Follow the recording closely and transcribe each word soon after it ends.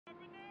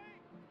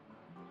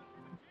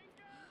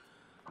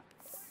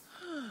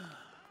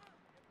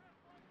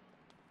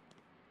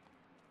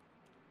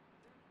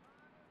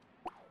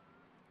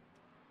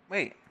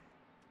Wait,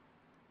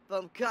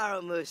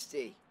 Bumkara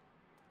Musti.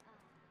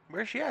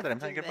 where's she at that I'm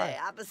saying goodbye?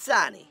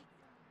 Abasani.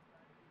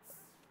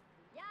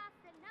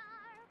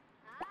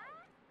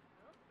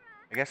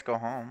 I guess go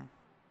home.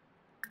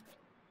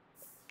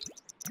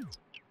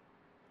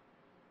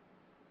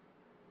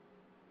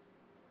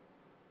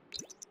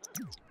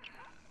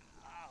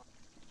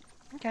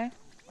 Okay.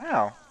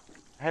 Wow.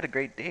 I had a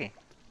great day.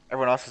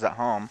 Everyone else is at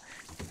home.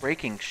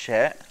 Breaking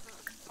shit.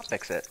 I'll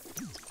fix it.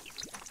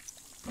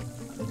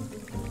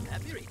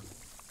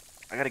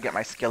 I gotta get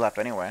my skill up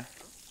anyway.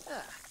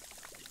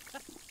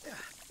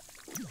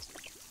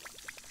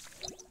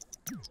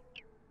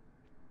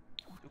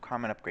 Do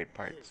common upgrade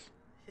parts.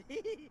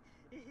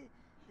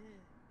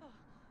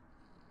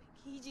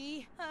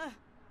 Kiji.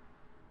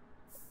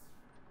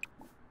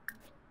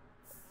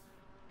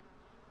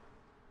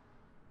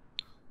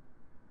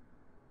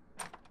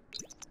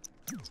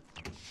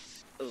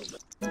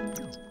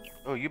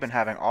 Oh, you've been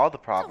having all the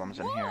problems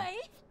in here.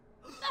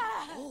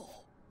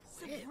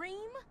 Supreme?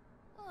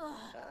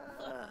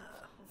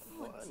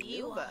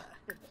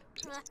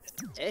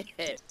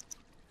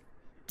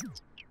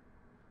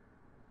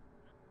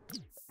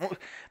 Well,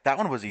 that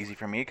one was easy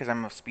for me because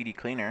I'm a speedy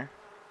cleaner.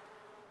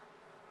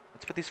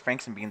 Let's put these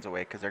franks and beans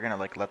away because they're gonna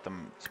like let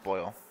them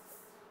spoil.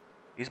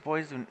 These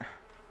boys do.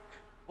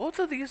 Both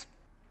of these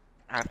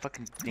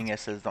fucking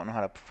dinguses don't know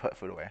how to put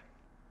food away.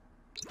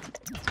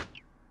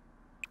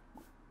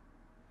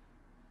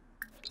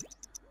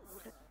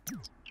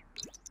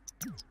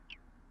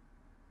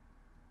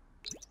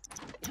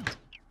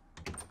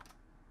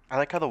 I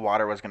like how the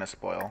water was gonna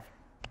spoil.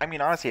 I mean,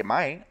 honestly, it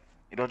might.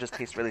 It'll just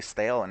taste really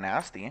stale and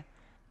nasty.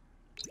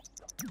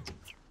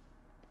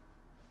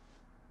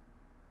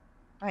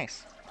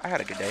 Nice. I had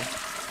a good day.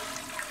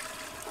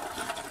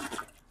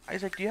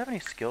 Isaac, do you have any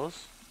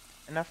skills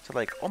enough to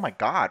like... Oh my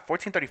god,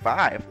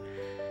 1435.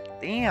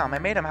 Damn, I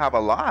made him have a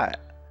lot.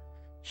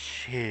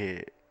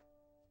 Shit.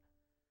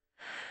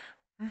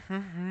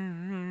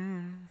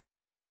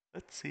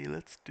 Let's see,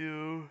 let's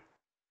do...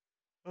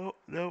 Oh,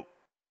 nope.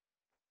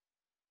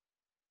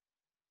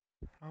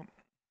 Nope.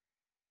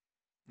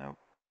 Nope.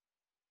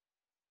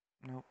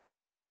 Nope.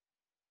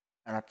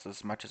 And that's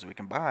as much as we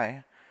can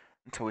buy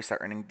until we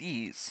start earning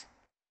these.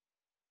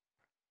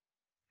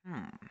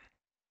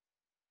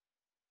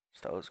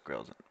 Stoves,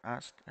 grills, and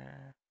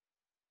master.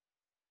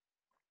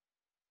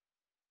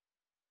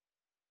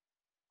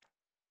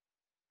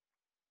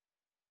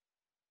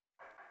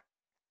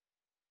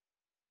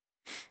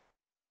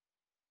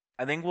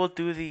 I think we'll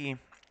do the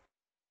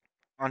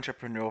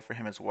entrepreneurial for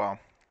him as well.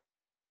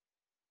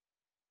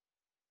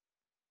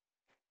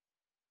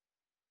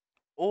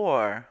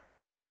 Or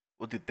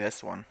we'll do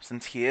this one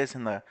since he is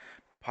in the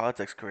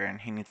politics career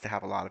and he needs to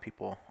have a lot of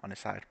people on his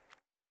side.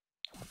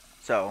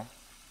 So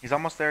he's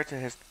almost there to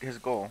his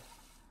goal.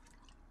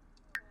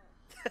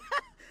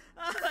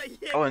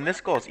 Oh, and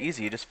this goal is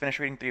easy. You just finish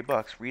reading 3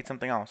 books. Read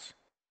something else.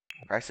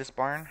 Crisis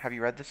Barn. Have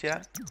you read this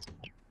yet?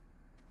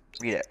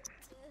 Read it.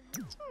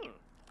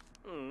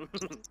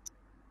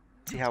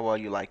 See how well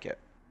you like it.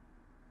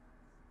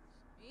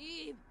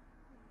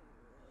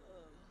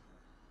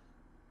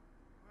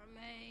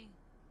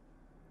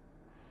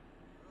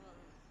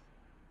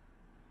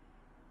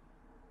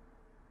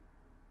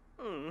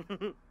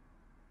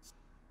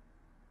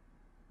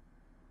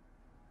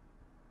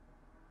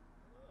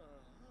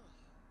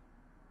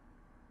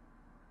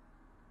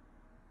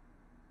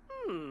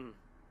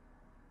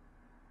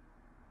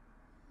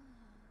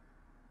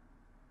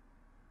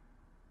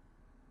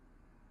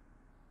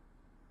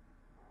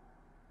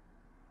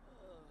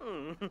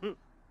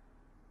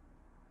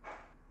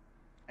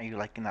 Are you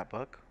liking that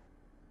book?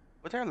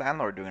 What's our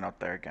landlord doing out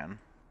there again?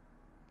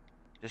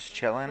 Just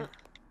chilling?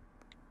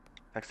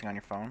 Texting on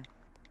your phone?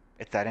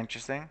 It's that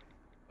interesting?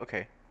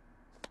 Okay.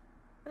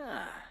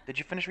 Did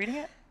you finish reading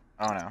it?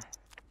 Oh no.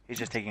 He's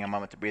just taking a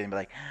moment to breathe and be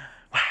like,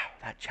 wow,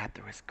 that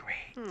chapter was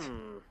great.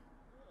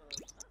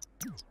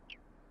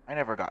 I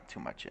never got too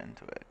much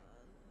into it.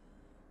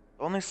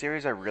 The only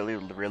series I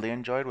really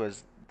enjoyed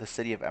was the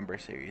City of Ember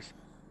series.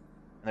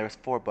 And there was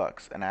 4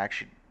 books, and I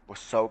actually was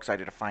so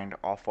excited to find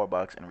all 4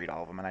 books and read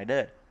all of them, and I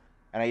did.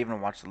 And I even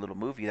watched a little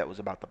movie that was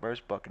about the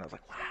first book, and I was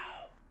like,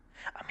 wow,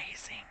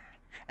 amazing.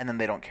 And then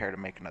they don't care to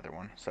make another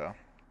one, so.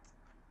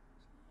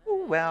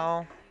 Ooh,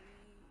 well.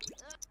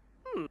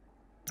 But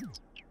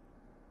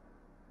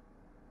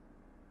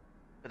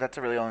that's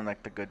really only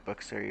like the good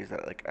book series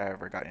that like I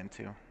ever got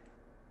into.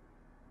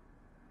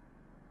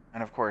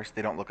 And of course,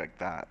 they don't look like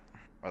that.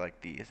 Or like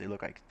these, they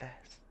look like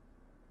this.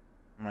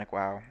 I'm like,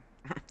 wow.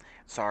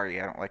 Sorry,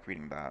 I don't like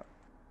reading that.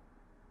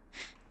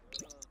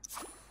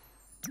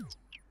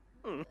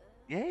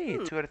 Yay,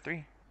 2 out of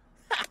 3.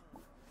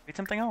 Read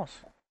something else.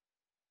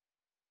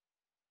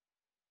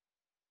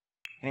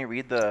 Can you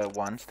read the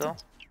 1 still?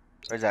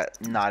 Or is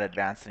that not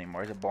advanced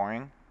anymore? Is it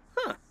boring?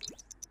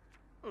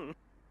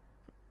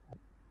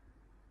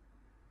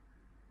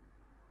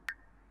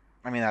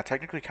 I mean, that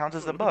technically counts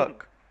as a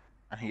book.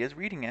 And he is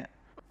reading it.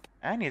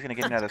 And he's going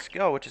to get another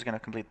skill, which is going to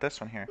complete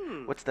this one here.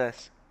 What's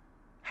this?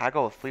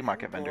 Haggle with flea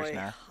market vendors Boy,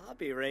 now.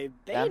 Hobby Ray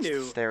Dance to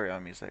Benu. stereo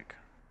music.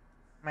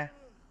 Meh.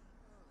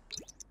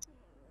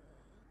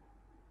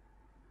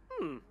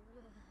 Hmm.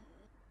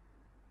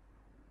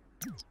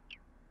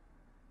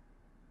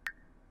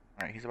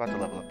 Alright, he's about to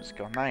level up his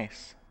skill.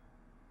 Nice.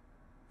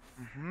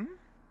 Mm-hmm.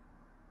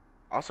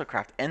 Also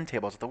craft end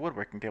tables at the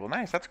woodworking table.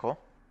 Nice, that's cool.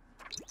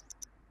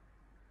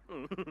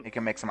 You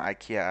can make some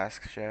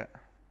IKEA-esque shit.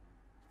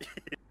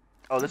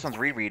 Oh, this one's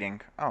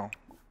rereading. Oh.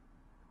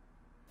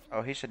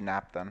 Oh, he should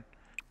nap then.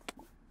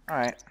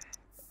 Alright.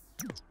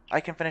 I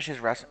can finish his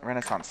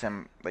Renaissance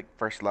Sim, like,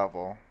 first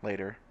level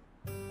later.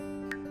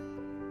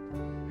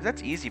 Because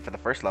that's easy for the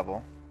first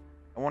level.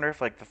 I wonder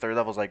if, like, the third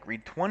level's, like,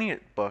 read 20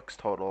 books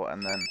total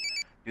and then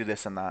do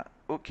this and that.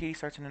 Oh, Kitty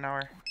starts in an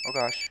hour. Oh,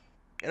 gosh.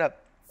 Get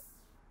up.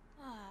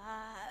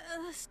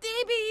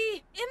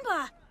 Stevie!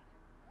 Imba!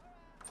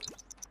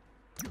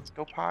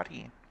 Go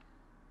potty.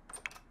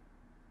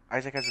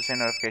 Isaac has the same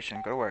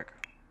notification. Go to work.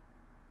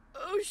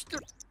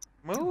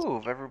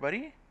 Move,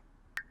 everybody.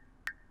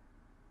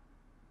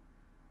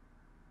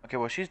 Okay,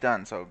 well, she's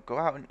done, so go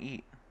out and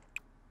eat.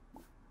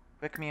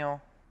 Quick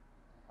meal.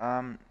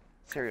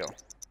 Cereal.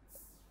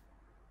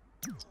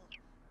 Can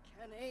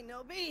ain't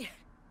no be.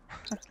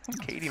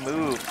 Katie,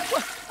 move.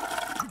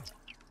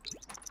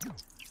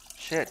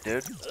 Shit,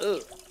 dude.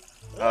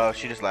 Oh,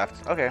 she just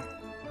left. Okay.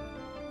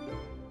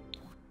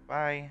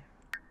 Bye.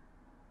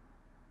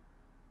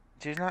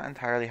 She's not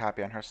entirely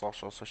happy on her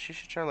social, so she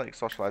should try, like,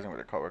 socializing with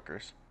her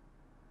coworkers.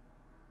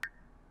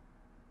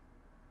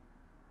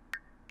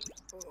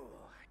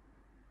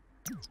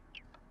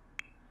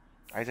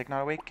 Isaac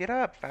not awake? Get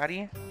up,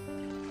 fatty.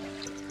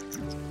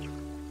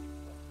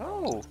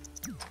 Oh.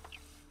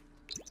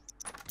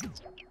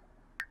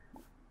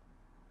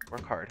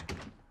 Work hard.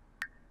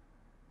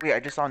 Wait, I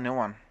just saw a new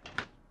one.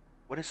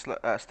 What is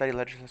study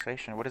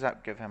legislation? What does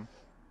that give him?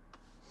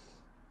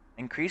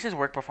 Increases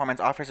work performance,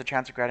 offers a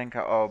chance of getting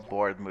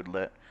bored, mood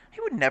lit.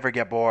 He would never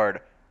get bored.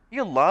 He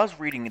loves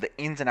reading the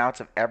ins and outs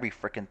of every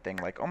freaking thing.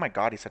 Like, oh my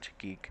god, he's such a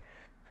geek.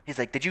 He's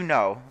like, did you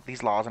know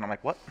these laws? And I'm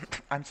like, what?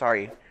 I'm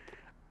sorry.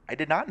 I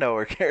did not know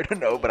or care to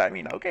know, but I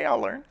mean, okay, I'll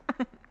learn.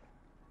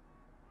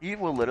 He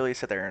will literally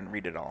sit there and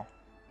read it all.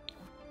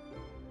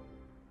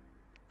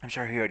 I'm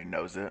sure he already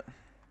knows it.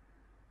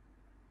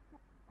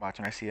 Watch,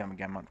 when I see him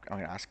again, I'm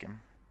going to ask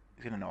him.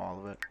 He's going to know all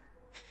of it.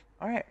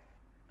 Alright.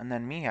 And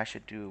then me, I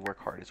should do work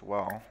hard as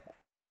well.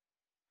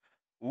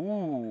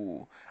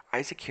 Ooh.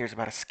 Isaac hears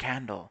about a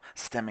scandal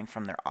stemming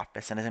from their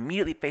office and is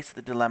immediately faced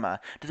with the dilemma.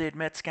 Do they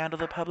admit scandal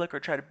to the public or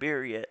try to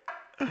bury it?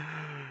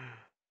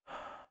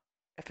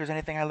 If there's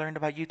anything I learned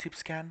about YouTube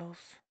scandals,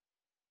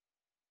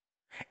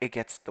 it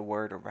gets the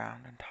word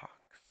around and talks.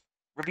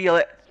 Reveal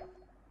it!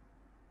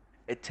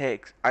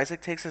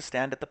 Isaac takes a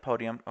stand at the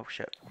podium. Oh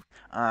shit.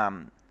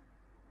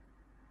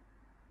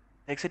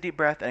 Takes a deep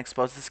breath and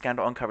exposes the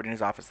scandal uncovered in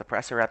his office. The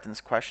press erupts in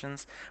his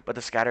questions, but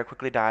the scatter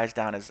quickly dies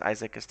down as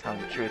Isaac is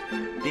telling the truth.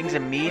 Things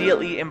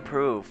immediately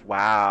improve.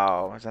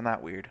 Wow, isn't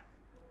that weird?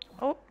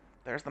 Oh,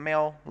 there's the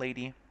mail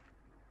lady.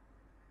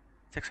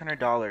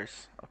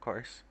 $600, of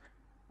course.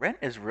 Rent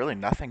is really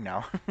nothing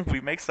now. We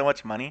make so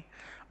much money.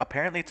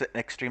 Apparently, it's an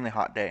extremely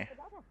hot day.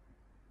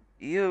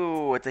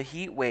 Ew, it's a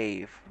heat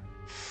wave.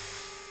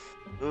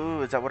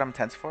 Ooh, is that what I'm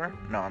tense for?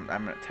 No,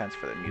 I'm tense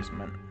for the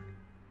amusement.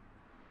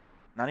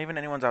 Not even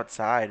anyone's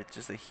outside. It's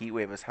just a heat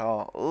wave as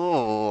hell.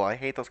 Oh, I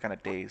hate those kind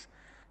of days.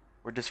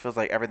 Where it just feels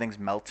like everything's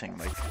melting.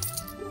 Like,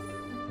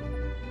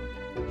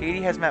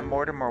 Katie has met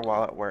Mortimer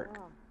while at work.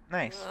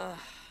 Nice.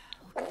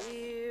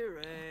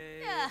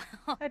 Yeah.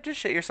 Just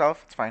shit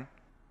yourself. It's fine.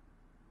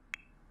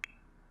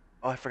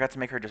 Oh, I forgot to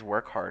make her just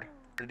work hard.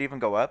 Did it even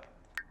go up?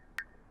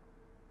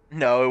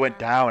 No, it went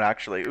down,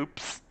 actually.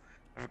 Oops.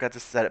 I forgot to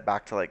set it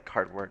back to, like,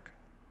 hard work.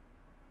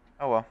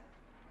 Oh, well.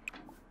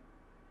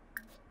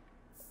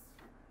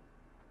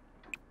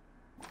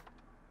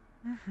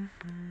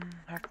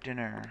 Have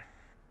dinner.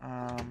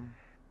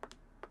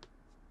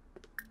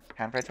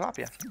 Pan-fried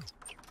tilapia.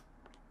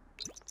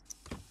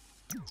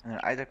 And then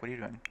Isaac, what are you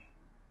doing?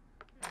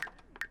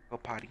 Go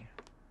potty.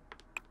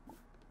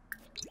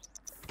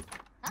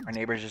 Our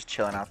neighbor's just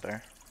chilling out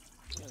there.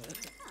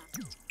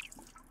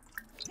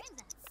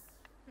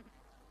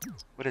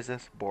 What is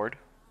this? Bored?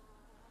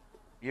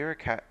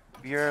 Bureaucratic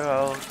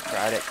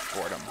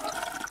boredom.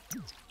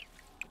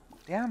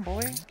 Damn,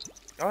 boy.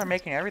 Y'all are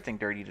making everything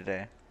dirty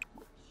today.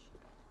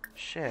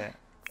 Shit.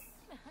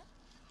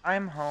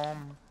 I'm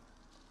home.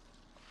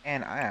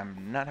 And I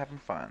am not having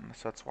fun,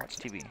 so let's watch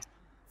TV.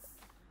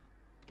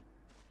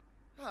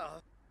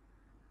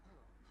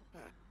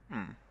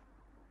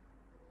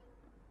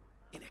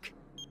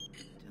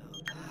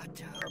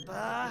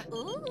 Toba.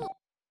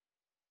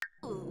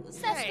 Ooh,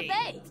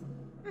 Sesame.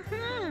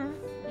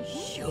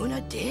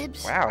 Shuna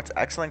Dibs? Wow, it's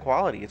excellent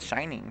quality. It's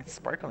shining. It's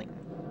sparkling.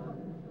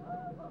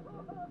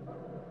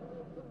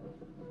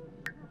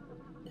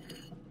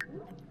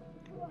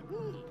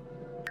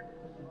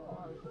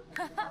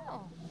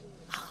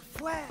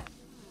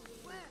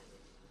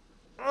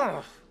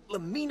 Ugh,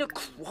 Lamina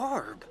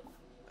Quarb.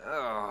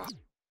 Ugh.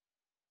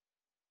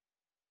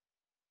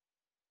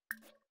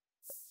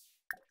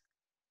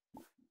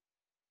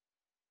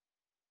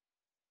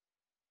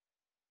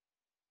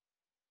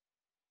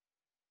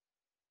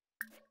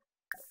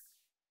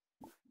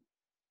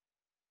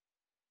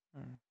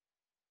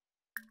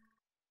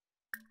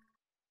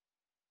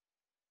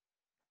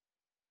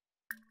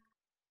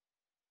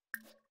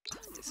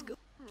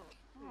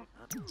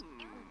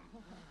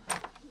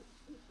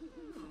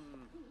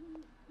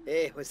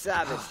 Hey,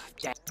 wasabi.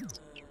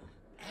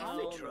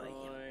 Oh,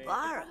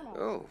 Lara.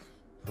 oh,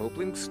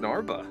 Hopling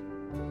Snarba.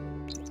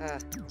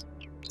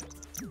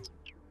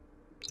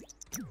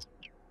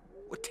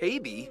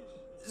 Watabi?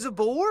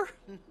 Zabor?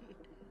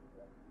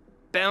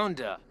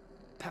 Bounda.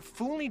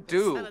 Pafuli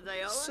Du. You're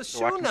watching some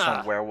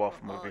Sashuna.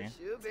 werewolf movie.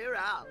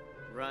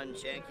 Run,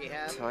 Shanky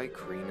Hab.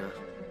 Tykrina.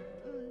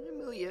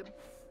 Yib.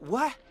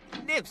 What?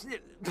 Nips,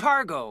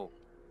 Pargo.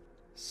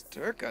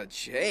 Sturka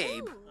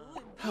Jabe.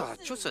 Ah,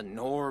 just a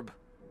Norb.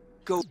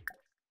 Go.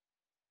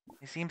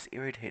 He seems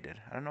irritated.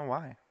 I don't know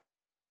why.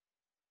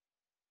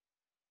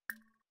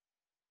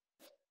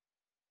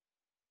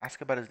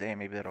 Ask about his day,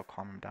 maybe that'll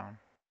calm him down.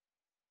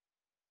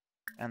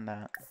 And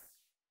that.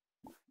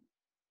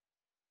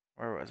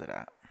 Where was it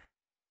at?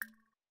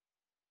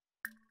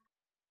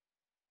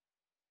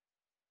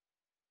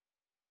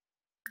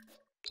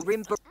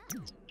 Rimper.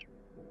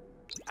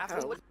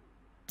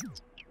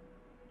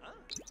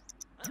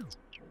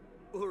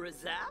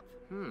 Urazap?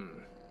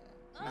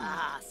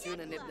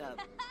 Suna Nibnub.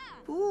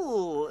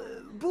 Ooh,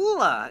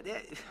 Bula.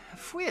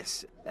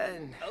 Fwis.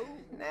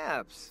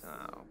 Naps.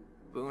 Oh,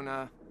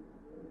 Buna.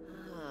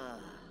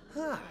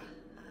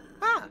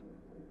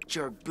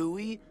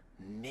 Jarbui.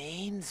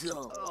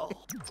 Mainzel. Oh.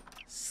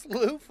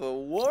 Sloofa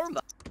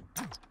Warma.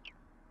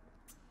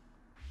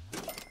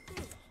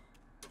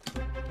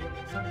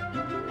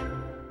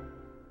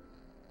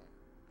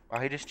 Wow,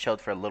 he just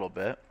chilled for a little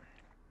bit.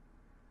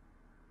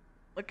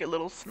 Look at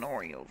little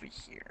Snorri over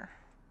here.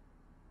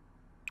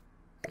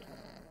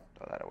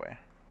 Throw that away.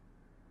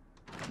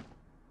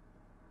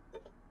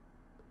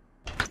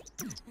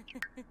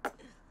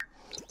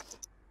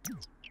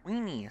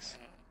 Weenies.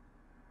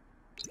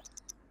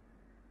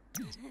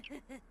 What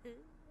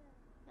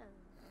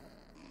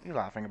are you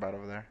laughing about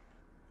over there?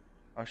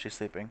 Oh, she's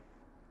sleeping.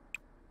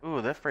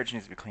 Ooh, that fridge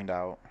needs to be cleaned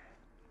out.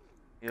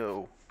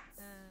 Ew.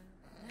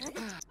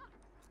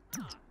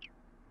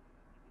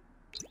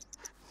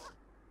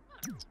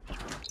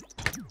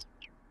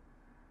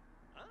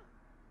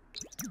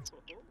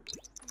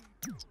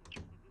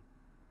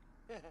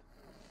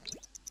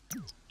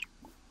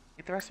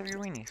 Eat the rest of your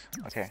weenies.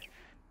 Okay.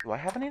 Do I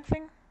have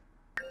anything?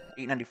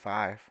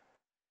 895.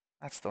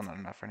 That's still not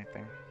enough for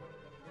anything.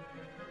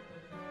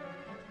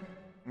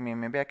 I mean,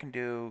 maybe I can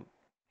do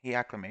heat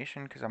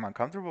acclimation because I'm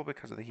uncomfortable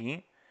because of the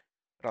heat.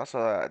 But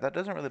also, that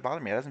doesn't really bother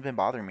me. It hasn't been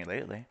bothering me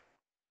lately.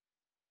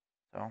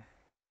 So,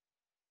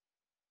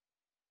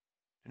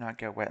 do not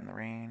get wet in the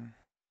rain.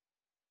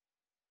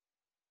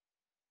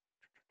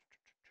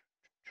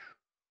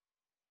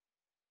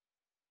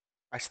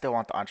 I still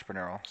want the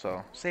entrepreneurial,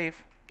 so save.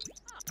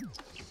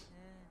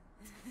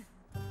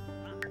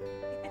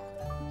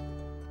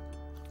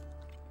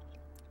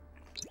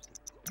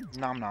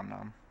 Nom nom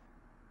nom.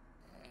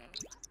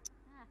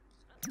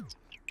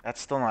 That's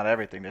still not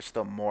everything. There's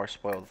still more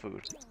spoiled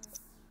food.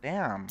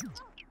 Damn.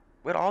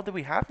 What all did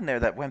we have in there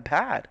that went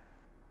bad?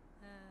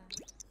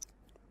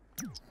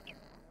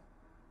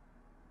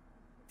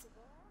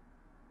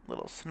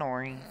 Little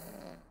Snorri.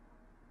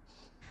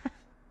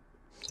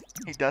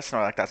 He does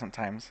snore like that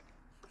sometimes.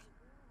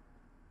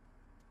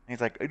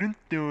 He's like, I didn't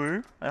do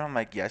it. And I'm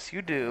like, yes,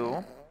 you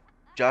do.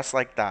 Just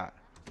like that.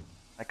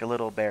 Like a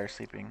little bear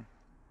sleeping.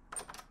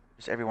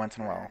 Just every once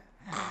in a while.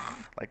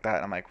 Like that.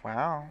 And I'm like,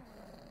 wow.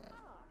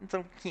 It's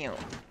so cute.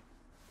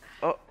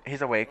 Oh,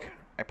 he's awake.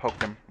 I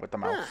poked him with the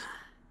mouse.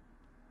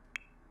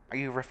 Are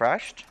you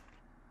refreshed?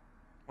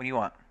 What do you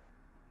want?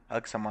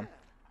 Hug someone.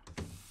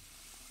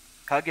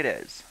 Hug it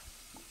is.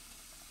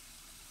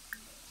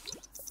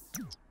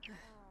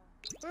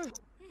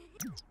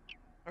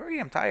 Hurry,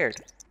 I'm tired.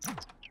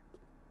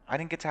 I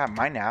didn't get to have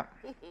my nap.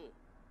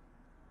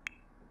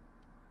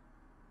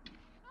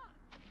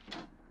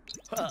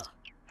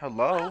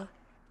 Hello?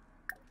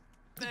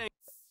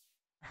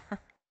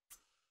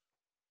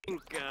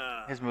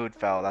 His mood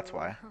fell, that's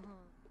why.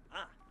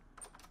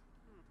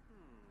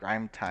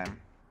 Grime time.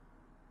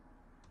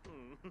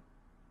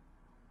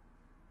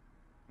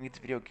 Needs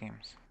video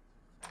games.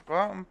 Go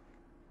out and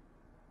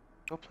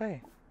go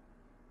play.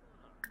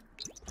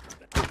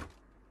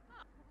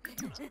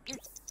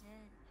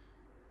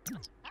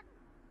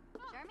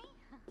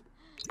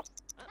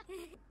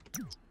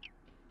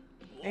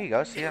 There you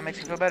go, see, that makes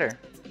you feel better.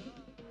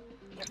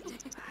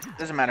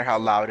 Doesn't matter how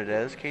loud it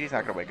is, Katie's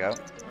not gonna wake up.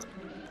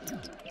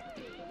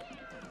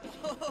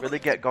 Really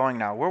get going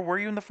now. Where were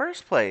you in the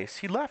first place?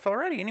 He left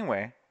already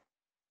anyway.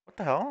 What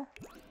the hell?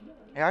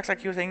 He acts like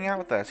he was hanging out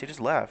with us. He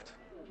just left.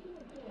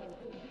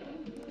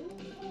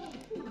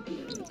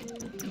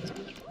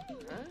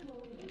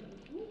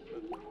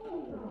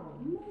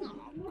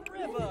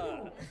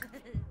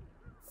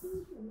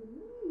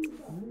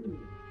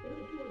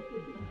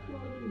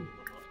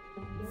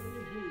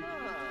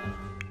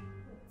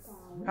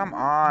 Come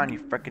on, you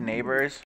frickin' neighbors.